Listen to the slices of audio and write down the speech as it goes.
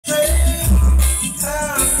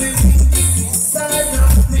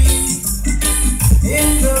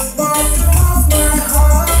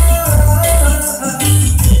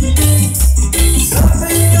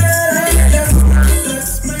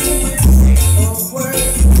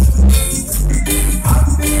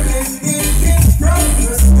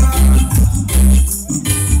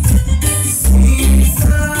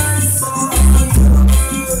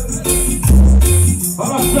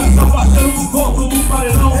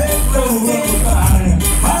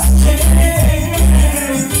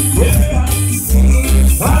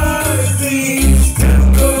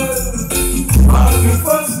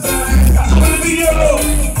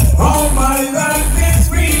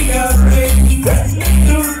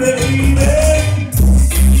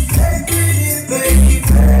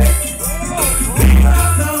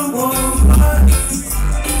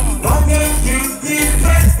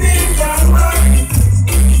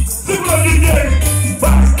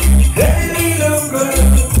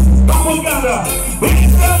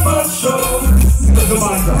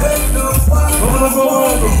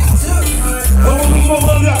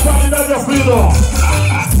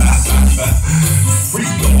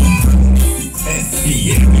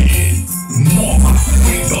FM Nova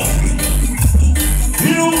Freedom.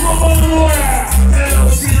 E o comando é o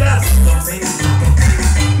SILAS também.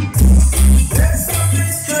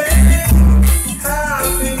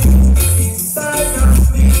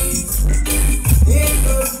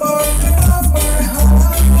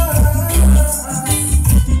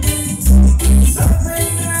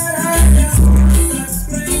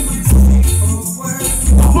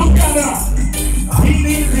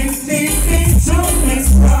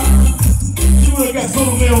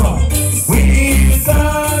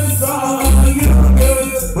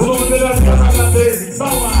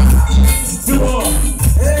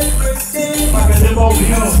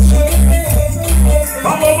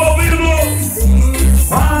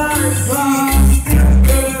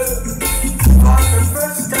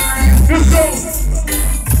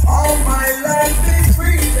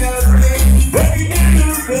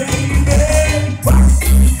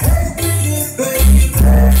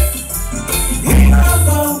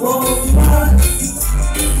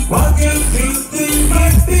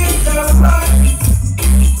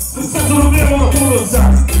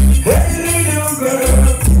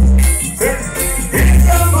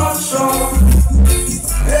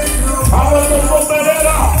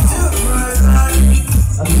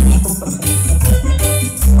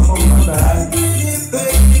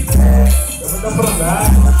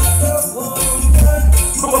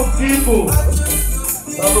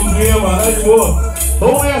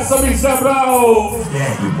 Com essa missa Brau,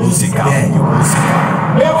 musical.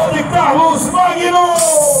 Melo de Carlos Magno.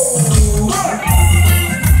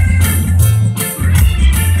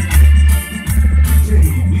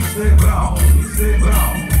 Mr. Brown.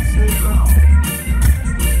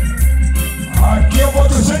 Aqui eu vou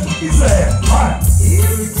do jeito que quiser. Vai.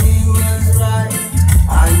 Everything was right.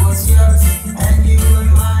 I was yours and you were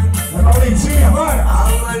mine. É na lentinha, vai.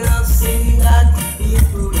 Our love say that it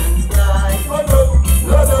wouldn't die.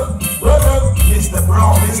 Mr.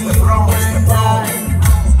 Brown.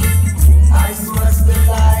 I was the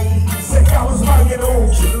light. Você Carlos Magno.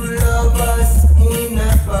 True lovers in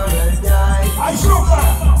a paradise. Aí chupa.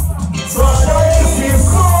 Só esse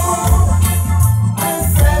som. I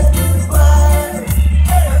said goodbye.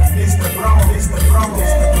 Mr. Brown.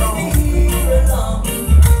 Left me here alone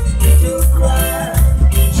to cry.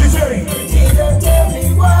 DJ. Didn't tell me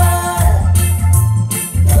why.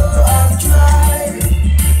 Though I've tried.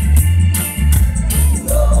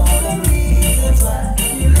 Know the reasons why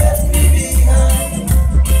you left me behind.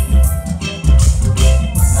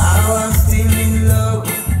 Now I'm still in love,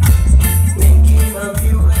 thinking of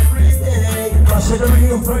you every day. Tá chegando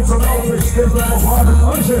aqui o tradicional festejo do povoado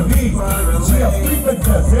Angelim, dia 30 de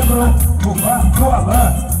dezembro, no bar do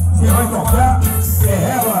Alain. Quem vai tocar é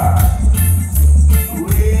ela,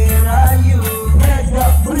 Where are you? Mega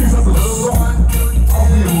Brisa do Som, ao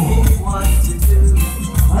vivo. What to do?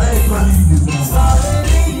 Aí, pra mim, dizendo.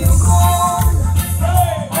 Suddenly you called.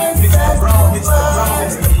 I said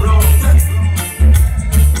goodbye.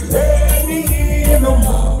 Ei, menino,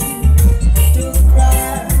 To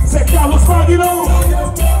cry. Zé Carlos Magno,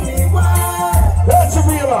 Don't tell me why. Ete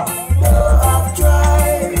Vila, Though I've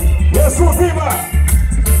tried. e a sua viva.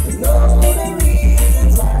 Know the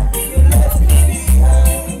reasons why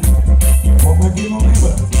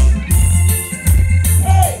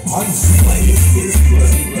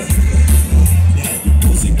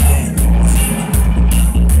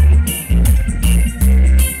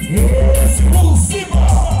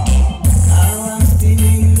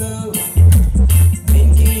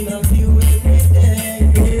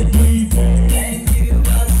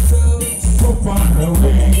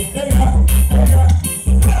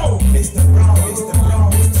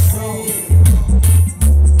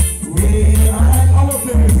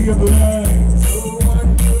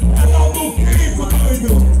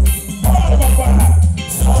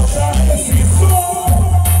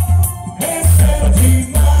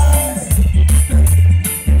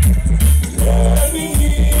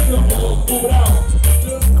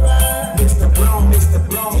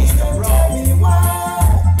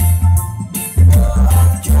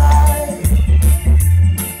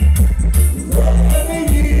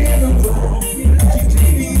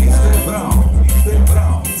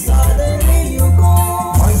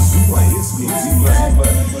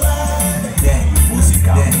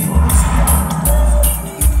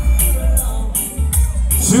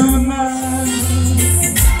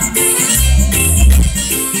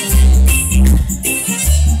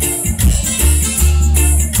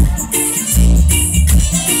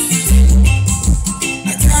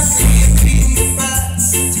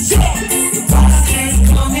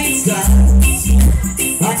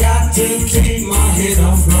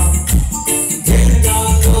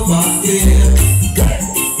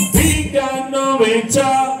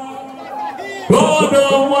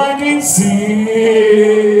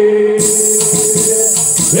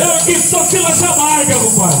SILAS Jamaica,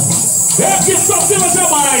 compadre. É aqui só SILAS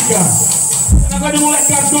Jamaica. Não é negócio de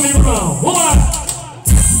molecada comigo, não. Vamos lá.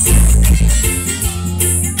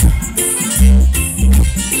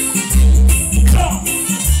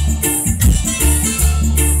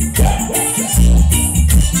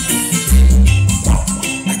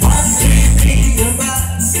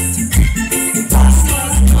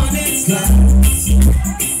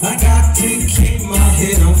 I got to keep my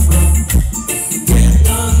head on front. Get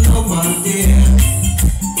down on my dear.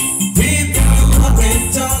 People walk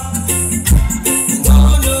and talk,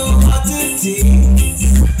 don't know what to teach.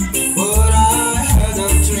 But I had a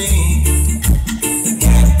dream to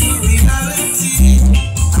get to reality.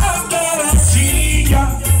 I've got a dream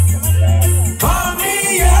for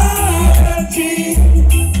reality.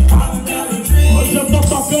 I've got a dream. Hoje eu tô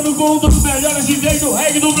tocando com um dos melhores DJs do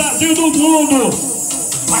reggae do Brasil e do mundo.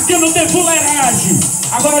 Aqui não tem fuleiragem.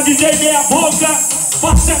 Agora DJ meia boca,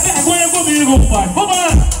 passa vergonha comigo, pai. Vamos lá.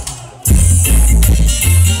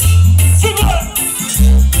 Segura.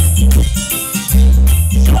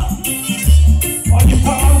 Pode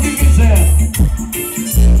falar o que quiser.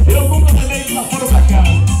 Eu nunca levei pra fora pra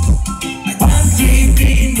casa. I can't keep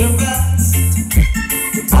in the best.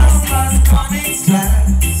 I'm not on its last.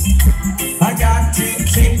 I got to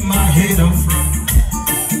keep my head on front.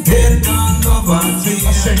 Get down over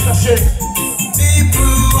here. Tá cheio.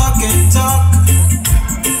 People walk and talk,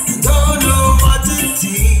 don't know what to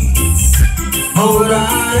teach. But I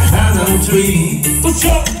had a dream O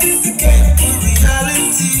show. to get to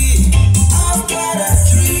reality. I've got a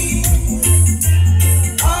dream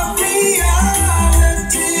of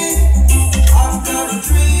reality. I've got a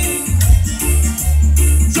dream.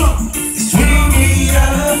 It's real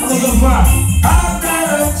reality. I've got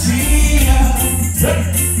a dream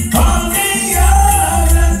of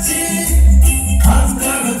reality. I've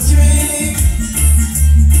got a dream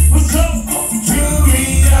of true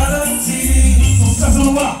reality. Sucesso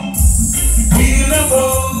no ar.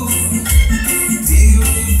 Beautiful,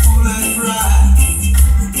 beautiful and bright,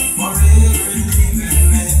 forever living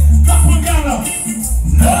man. Tá pancada.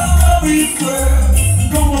 Love is good.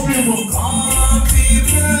 Como vivo. Come on,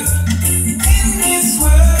 people, in this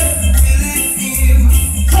world we live in.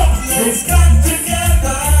 Let's come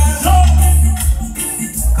together.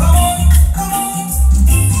 Come on, come on.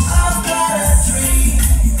 I've got a dream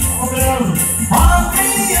Obrigado. of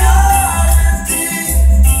reality.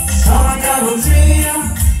 Chama a garotinha.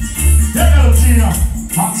 E a garotinha?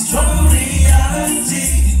 True reality.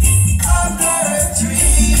 I've got a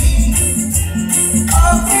dream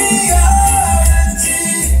of reality.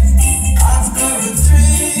 I've got a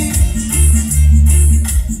dream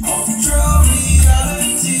of true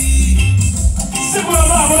reality. Segura a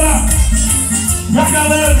Bárbara. E a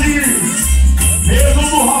galera de Pedro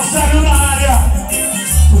do Rosário na área.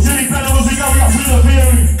 O Império Musical e a filha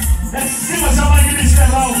dele. É SILAS Jamaica de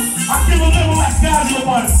Estelão. Aqui não tem molecagem, meu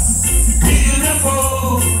pai.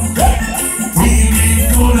 Beautiful,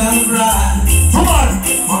 beautiful and bright, Vambora.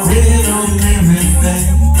 forever living man.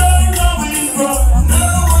 Don't know it, bro.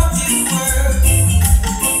 Know what is worth.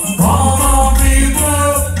 Come on,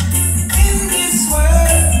 people, in this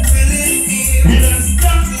world we live in. Let's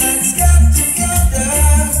get together.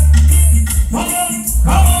 Come on.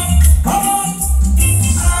 Come on, come on.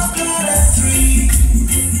 I've got a dream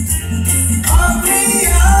of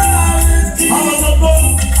reality. Fala, doutor.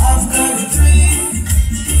 I've got a dream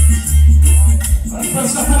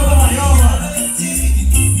Sexta-feira da manhã, mano. reality.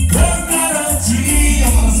 Eu garantia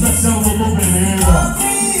para a seleção do doutor Pereira. Of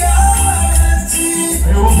reality.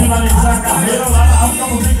 Eu vou finalizar a carreira lá na África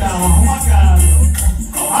Musical. Arruma a casa.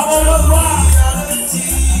 Alô, meu pai.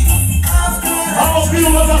 Alô,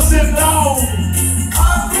 Pílula da Central.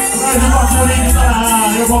 Traz o Papurinho tá na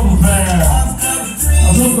área. Eu vou pro fé.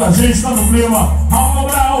 Junto com a gente, tá no clima. Alô,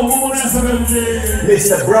 Brau, vamos nessa, bebê.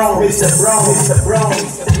 Mr. Brown, Mr. Brown, Mr. Brown,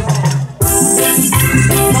 Mr. Brown.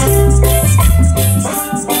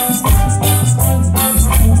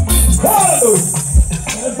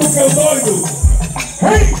 É porque eu doido.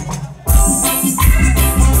 Hey!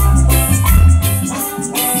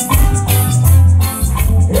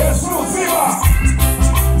 Exclusiva!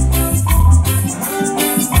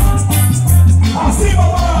 Acima,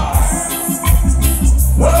 vai!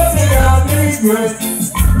 Working out regret,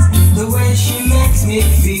 the way she makes me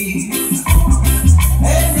feel.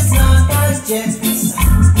 And it's not just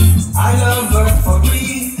I love her for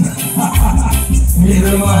real.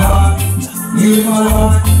 Give my heart, give my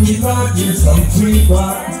heart, give her just some sweet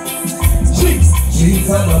part. She's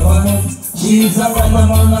a lover, she's a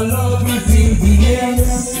woman, I love me till the end.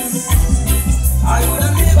 I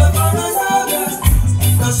wouldn't live for another,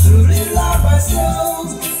 cause truly love myself.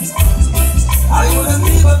 wouldn't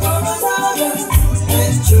leave her for another,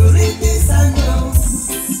 and truly this I know.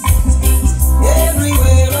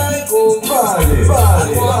 Everywhere I go, Vale,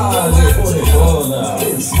 bonitona.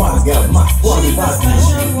 Esmaga mais qualidade.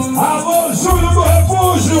 Alô, Júlio do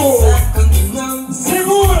Refúgio.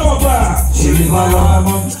 Segura, papai. She's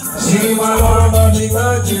my lover, the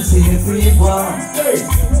virgin, see free one. Hey.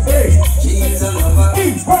 She's a lover,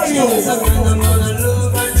 she's a friend, I'm gonna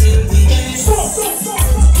love her till the end.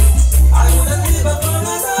 I wouldn't leave her for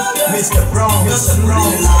another, Mr. Brown.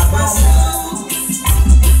 love myself.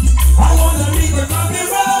 I wanna leave her for my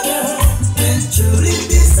brother, and truly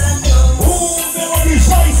this I know.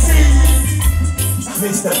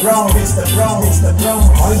 Mr. Brown.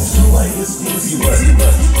 Olha isso aí, exclusivo.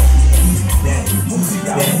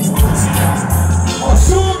 Música.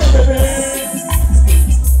 Açúcar, bebê.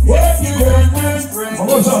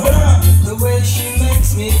 Vamos jogar. The way she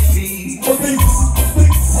makes me feel,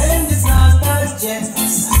 and it's not that just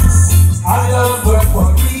I love her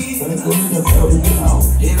for real.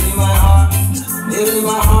 Here in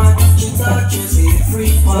my heart, she touches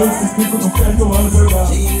every part.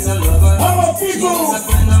 She's a lover, she's a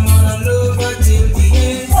friend, I'm gonna love her till the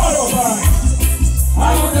end.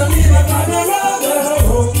 I wanna leave her for the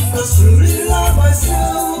lover, 'cause truly love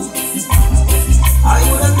myself. I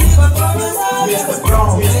wouldn't leave her for another, Mr.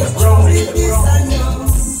 Brown. truly this I know.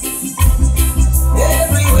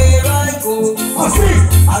 Everywhere I go, Assim.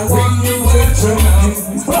 I want you where to know.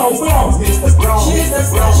 Brown. Mr. Brown. She's the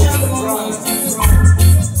special woman,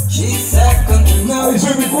 she's second to none.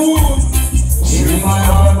 She's in my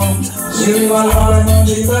heart,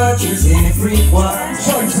 the virtues in every one.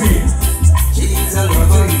 She's a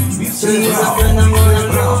lover, she's a friend, I'm gonna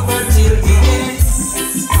love her till the end.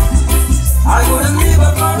 I wouldn't leave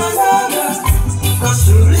her for another, 'cause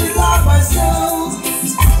truly love myself.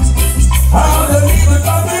 I wouldn't leave her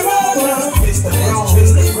for my brother, and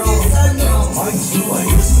truly this I know.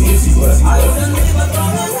 I wouldn't leave her for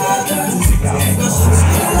another, 'cause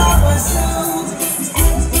truly love myself.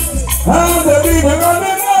 Anda, amiga,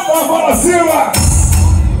 vamos pra cima!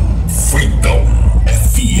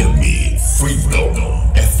 Freedom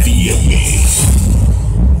FM.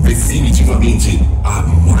 Definitivamente a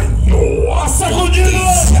maior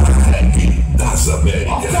potência reggae das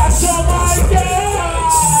Américas. Da Jamaica!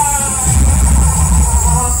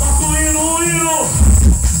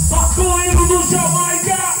 Toca o hino do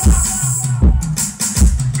Jamaica!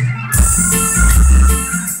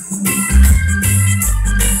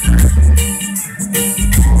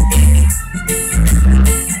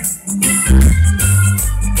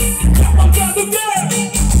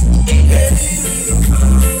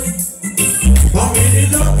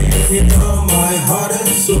 With all my heart and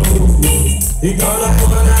soul, you gotta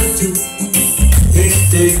have an attitude.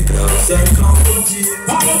 Take close and comfort you.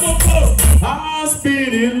 I'm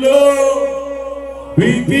spinning low.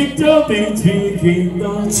 We picked up and taking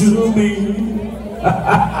on to me.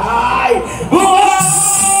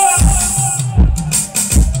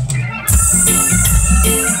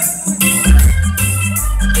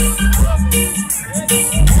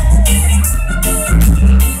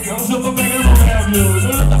 Eu tô pegando leve, eu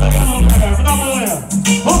tô pegando leve, dá uma olhada.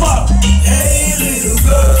 Vamos! Hey little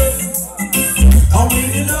girl, I'm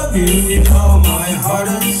really loving you with all my heart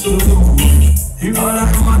and soul. You gotta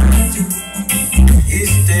have an attitude.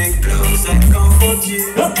 Stay close and comfort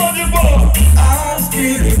you. Eu tô de boa! I'm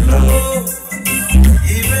feeling low,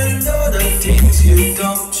 even though the things you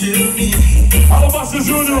done to me. Alô, Márcio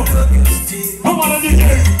Júnior! Vamos lá, DJ!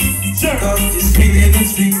 Chega! Cause this feeling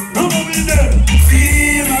is real. Vamos, DJ!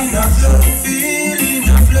 Feeling of love, feeling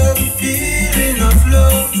of love, feeling of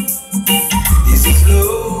love. This is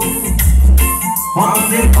love from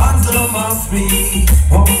the bottom of me.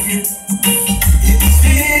 Oh, yeah. It's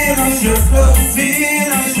feeling of love,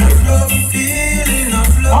 feeling of love, feeling of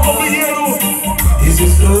Alô, love. Pinheiro! This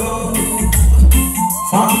is love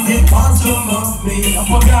from the bottom of me.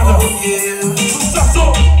 Apagada! Oh yeah. Sucesso!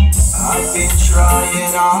 I've been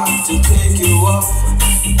trying hard to take you off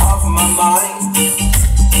my mind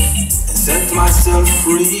and set myself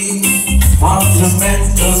free from the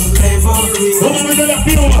mental slavery. Vamos vender a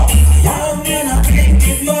pílula! I'm in a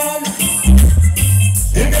thinking man,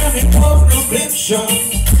 you got me for prescription.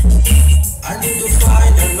 I need to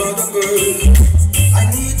find another girl, I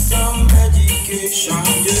need some medication,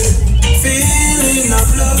 yeah. Feeling of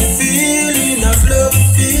love, feeling of love,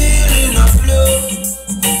 feeling of love.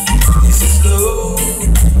 This is love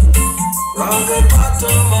from the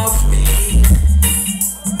bottom of me.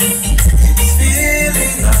 It's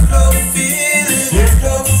feeling of love, feeling of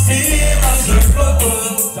love, feeling of love.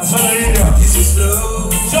 Já sai da ilha! This is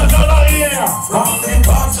love Já sai da ilha! from the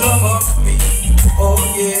bottom of me.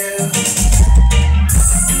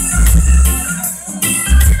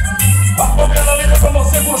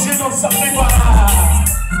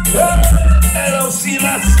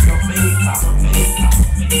 SILAS, Jamaica.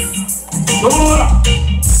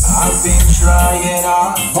 I've been trying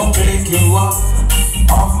hard to take you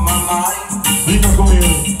off my mind, Fica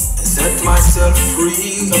comigo. set myself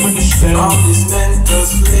free Tá muito estrela. from this mental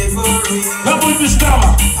slavery. Tá muito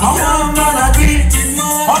estrela. I'm not addicted,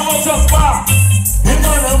 man. Alô, seus pais. I'm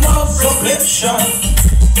on a love subscription.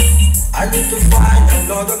 I need to find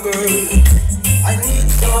another girl. I need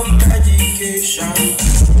some medication.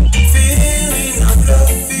 Feeling of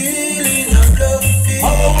love, feeling of love,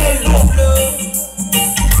 feeling of love.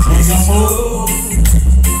 It's slow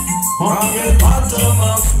from the bottom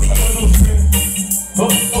of me.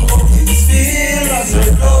 It's feeling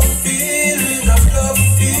of love, feeling of love,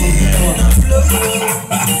 feeling of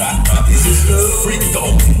love. This is love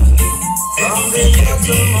Freedom. from the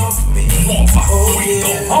bottom of me. Nova Oh Freedom.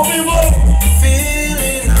 yeah, Ao vivo.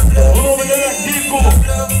 feeling of love, O nome dele é Kiko.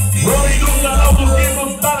 love, Rony do canal do Kiko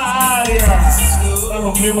tá na área. Tá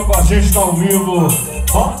no clima com a gente, tá ao vivo.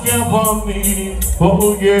 Rock and roll me.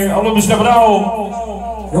 Oh yeah. Alô, Mr.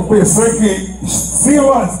 Brown. Eu pensei que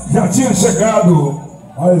Silas já tinha chegado.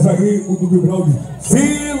 Mas aí o do Bibrão diz: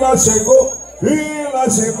 Silas chegou,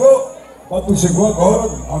 Silas chegou. Mas tu chegou agora,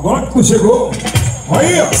 agora que tu chegou.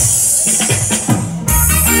 Aí, ó.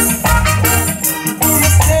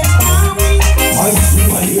 Mais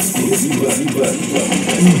uma exclusiva.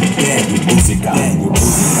 Império musical.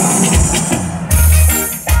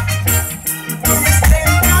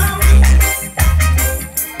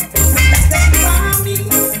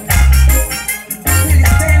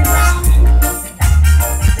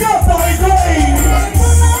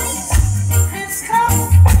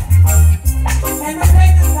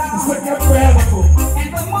 Isso aqui é pedra, pô.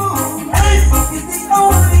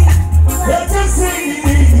 Eu disse.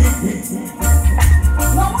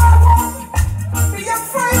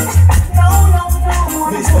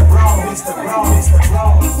 Mr. Brown, Mr. Brown, Mr.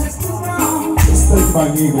 Brown. Stay by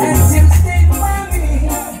me, baby.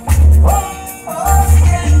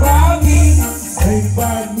 Stay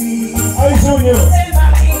by me. Aí, Júnior.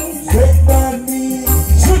 Stay by me.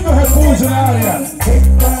 Júnior Refúgio na área. Stay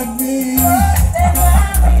by me.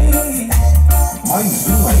 Mais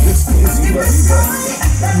uma exclusiva.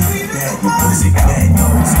 Império musical.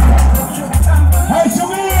 Aí,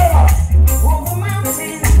 Júnior.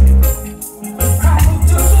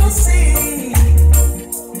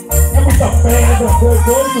 É muita pedra, foi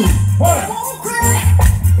doido. Bora.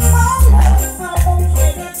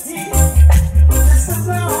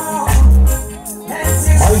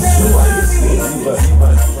 Mais uma exclusiva.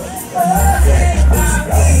 Império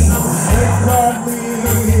musical. Stay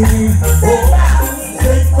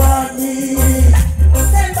by me.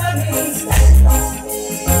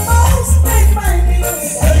 Oh, stay by me.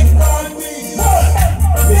 Stay by me.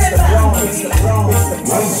 Mr. Brown, Mr. Brown, Mr. Brown.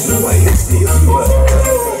 Mais uma exclusiva.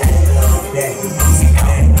 Império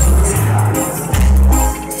musical.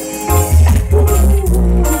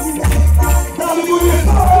 Dale,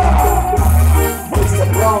 bonito. Mr.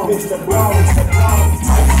 Brown, Mr. Brown, Mr. Brown.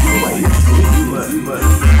 Uma exclusiva.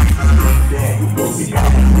 Império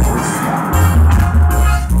musical.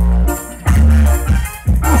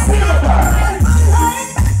 Acima, pai.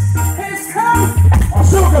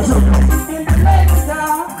 Açúcar, Júnior.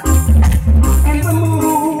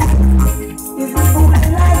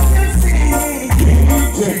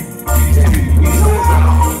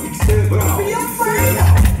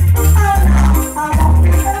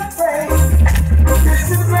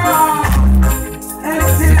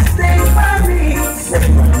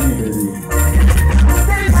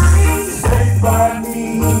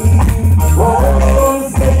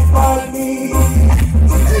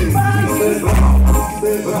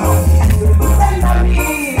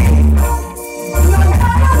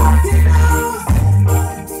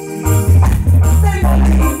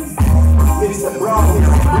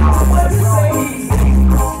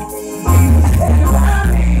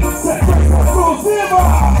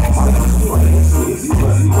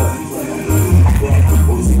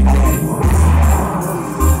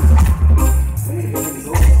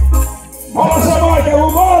 Vamos, Jamaica,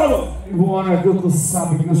 vambora! Vambora, que tu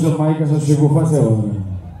sabe que o Jamaica já chegou faz hora.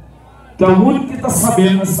 Então o único que tá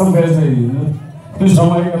sabendo nessa vez aí, né? O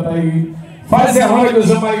Jamaica tá aí. Faz a hora que o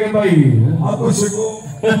Jamaica tá aí, né? A tua chegou.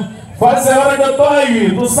 Faz a hora que eu tô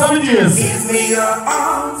aí, tu sabe disso. Give me your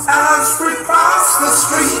arms as we cross the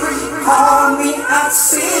street. Hold me at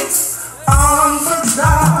 6 on the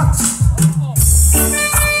dot.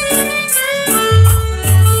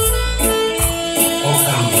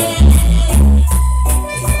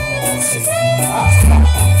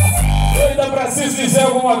 Eu ainda preciso dizer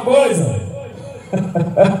alguma coisa.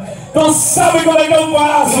 Então sabe como é que eu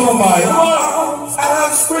faço, papai?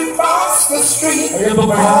 Eu tô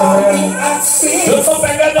pegando a galera. Eu tô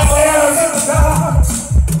pegando a galera.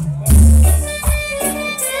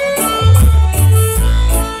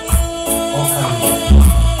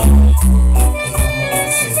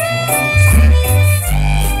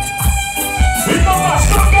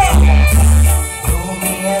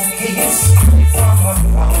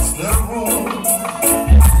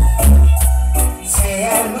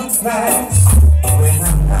 Nice when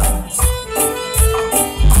I'm not.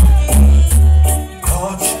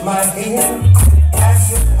 Touch my hair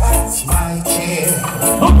as you pass my chair.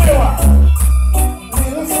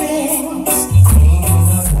 Little things mean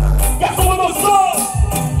a lot.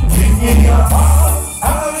 Give me your heart,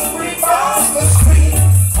 I'll bring across the street.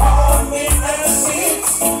 Call me and sit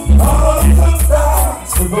on the dark.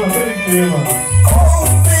 Oh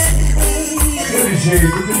baby, Aquele jeito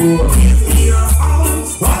de boa. give me your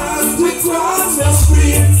arms while we cross the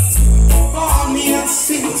street. Call me and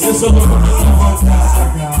sit Eu sou do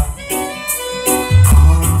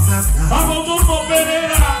Armando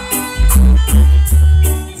Pereira.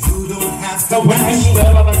 You don't have to Então vai a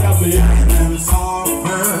estela na cabeça. diamonds or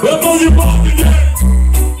pearls. Eu tô de boa,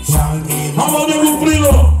 Armando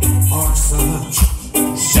Frilo. Or such.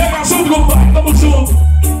 Chega junto, compadre, tamo junto.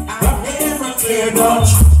 I never cleared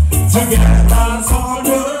much to get my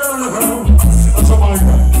order. A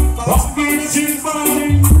Jamaica. Cause it's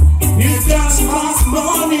funny, it just costs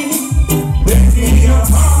money. Give me your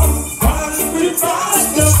heart, cause we cross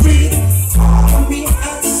the street. Call me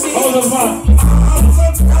and see Vamos dançar. on the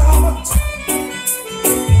dot.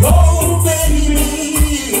 Oh baby,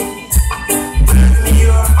 give me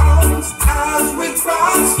your arms as we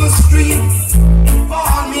cross the street.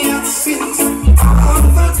 Call me and sit on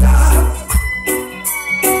the dot.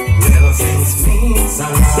 Little things means a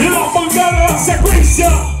lot. E na pancada na sequência,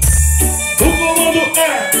 o comando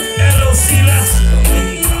é SILAS.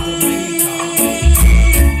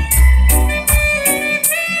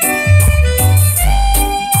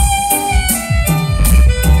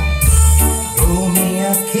 Blow me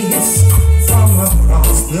a kiss from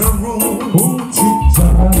across the room.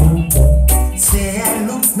 Say I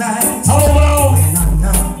look nice Alô, Léo. when I'm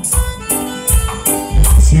not.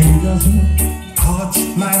 Touch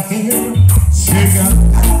my hair. Chega.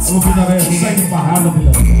 Alô, Pinaré, sai de barrada,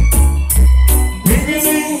 Pinaré.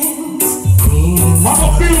 Alô,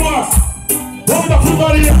 Pilma. Vamos da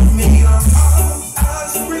frutaria. Me your arms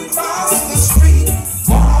as we cross the street.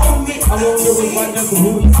 Call me Alô, and meu see pai dentro do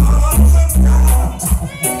on the dot.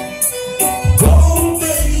 Oh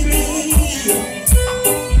baby,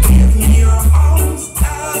 give me your arms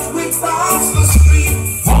as we cross the street.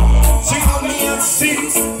 Call me and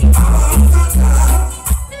sit on the dot.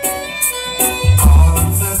 On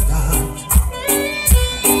the dot.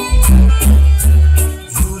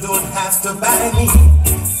 You don't have to buy me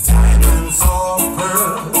diamonds or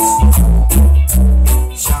pearls,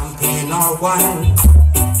 champagne or wine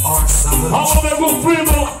or such. Alô, meu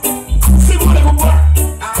primo. Segura, compadre.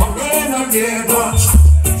 I never get much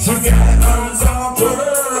to diamonds or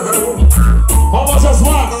pearls. Vamos,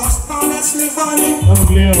 Jasmar. Cause honestly, honey, Vamos,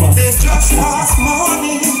 Clima. they just cost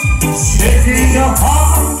money. Cheguei a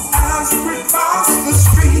pau. As we cross the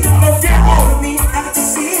street, hold me at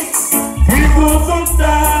 6. E vou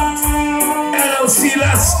voltar. É o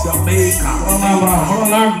SILAS. Jamaica. Vamos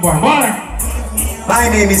lá, compadre. Bora. My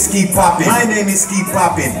name is Keep Poppin'. My name is Keep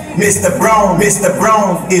Poppin'. Mr. Brown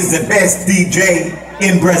is the best DJ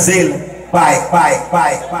in Brazil by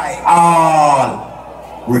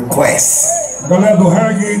all requests. Galera do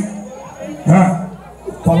reggae, tá?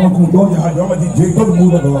 Falando com o dono de radiola, DJ, todo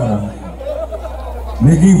mundo agora.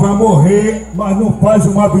 Ninguém vai morrer, mas não faz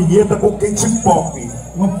uma vinheta com quem te pop.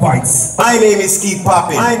 Não faz. My name is Keep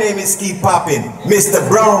Poppin'. My name is Keep Poppin'. Mr.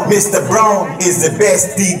 Brown is the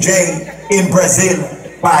best DJ in Brazil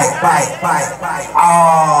by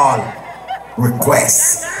all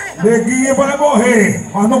requests. Ninguém vai morrer,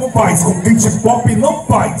 mas não faz com quem te pop, não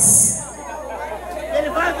faz.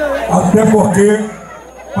 Até porque,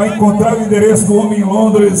 para encontrar o endereço do homem em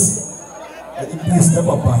Londres, é difícil,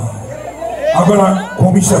 né, papai? Agora, com o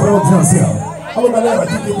Mr. Brown dizendo assim, ó. Alô, galera,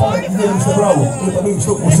 aqui quem fala é o Mr. Brown. Eu também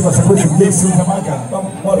estou curtindo essa coisa de Jason Jamaica.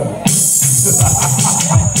 Vamos, bora.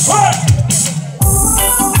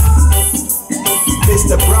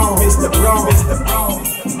 Mr. Brown.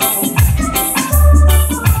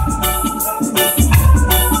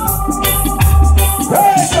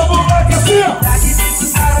 Eita, moleque, assim,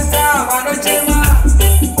 ó.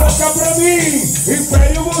 Toca pra mim,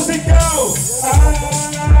 Império Musical.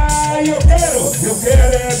 Ai, eu quero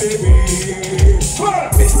é beber. Bora!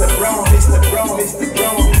 Mr. Brown.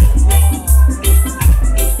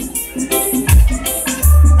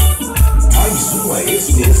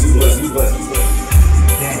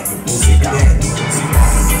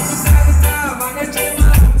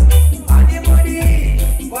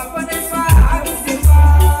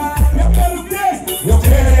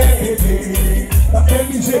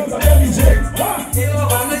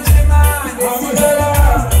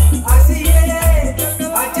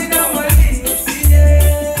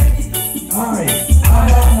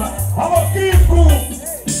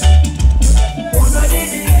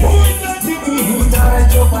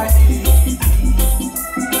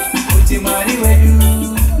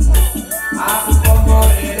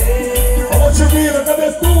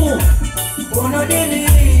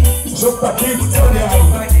 Eu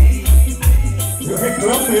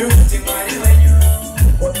reclamo mesmo.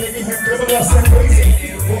 Quando ninguém reclama da sequência,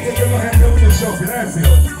 por que eu não reclamo do show, né,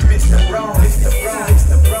 filho? Mr. Brown, Mr. Brown,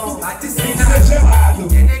 Mr. Brown. Tem que ser gelado.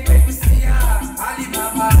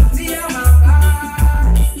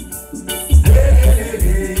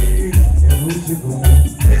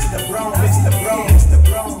 Mr. Brown, Mr. Brown, Mr.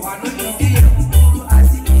 Brown.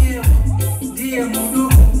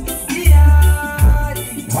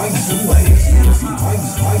 Mais uma exclusiva.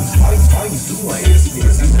 Mais uma exclusiva.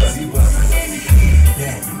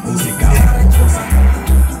 Musical.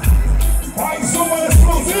 Mais uma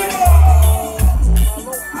explosiva!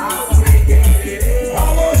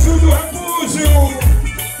 Alô, Júlio Refúgio!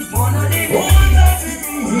 Cuida de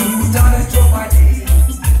mim!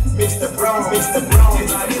 Mr. Brown, Mr. Brown,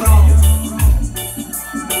 Mr. Brown.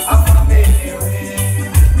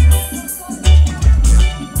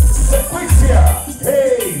 Sequência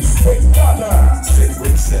respeitada!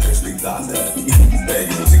 Sequência respeitada.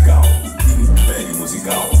 Império musical. Império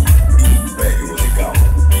musical. Império musical.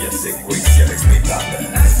 E a sequência respeitada.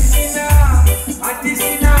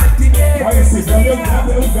 Vai, esse velho é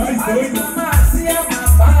um gás doido!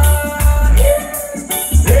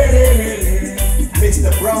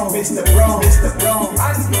 Mr. Brown, Mr. Brown, Mr. Brown.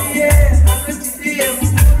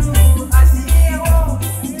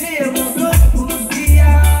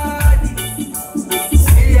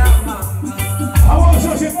 Alô,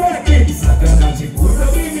 Jorge Beck! Sacanagem, cuida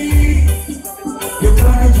de mim! Eu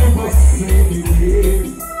quero de você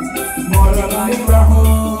viver. Mora lá no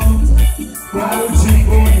carro pra eu te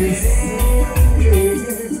conhecer.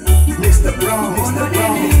 Mr. Brown,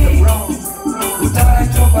 Mr. Brown, Mr. Brown.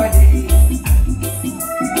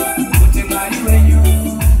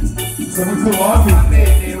 Isso é muito óbvio.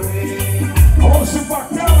 Alô,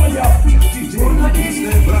 chupacabra e a DJ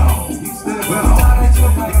Mr. Brown. Mr. Brown.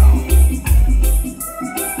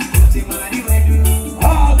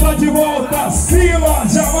 tá de volta,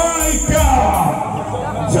 Silas, Jamaica!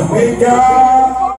 Jamaica!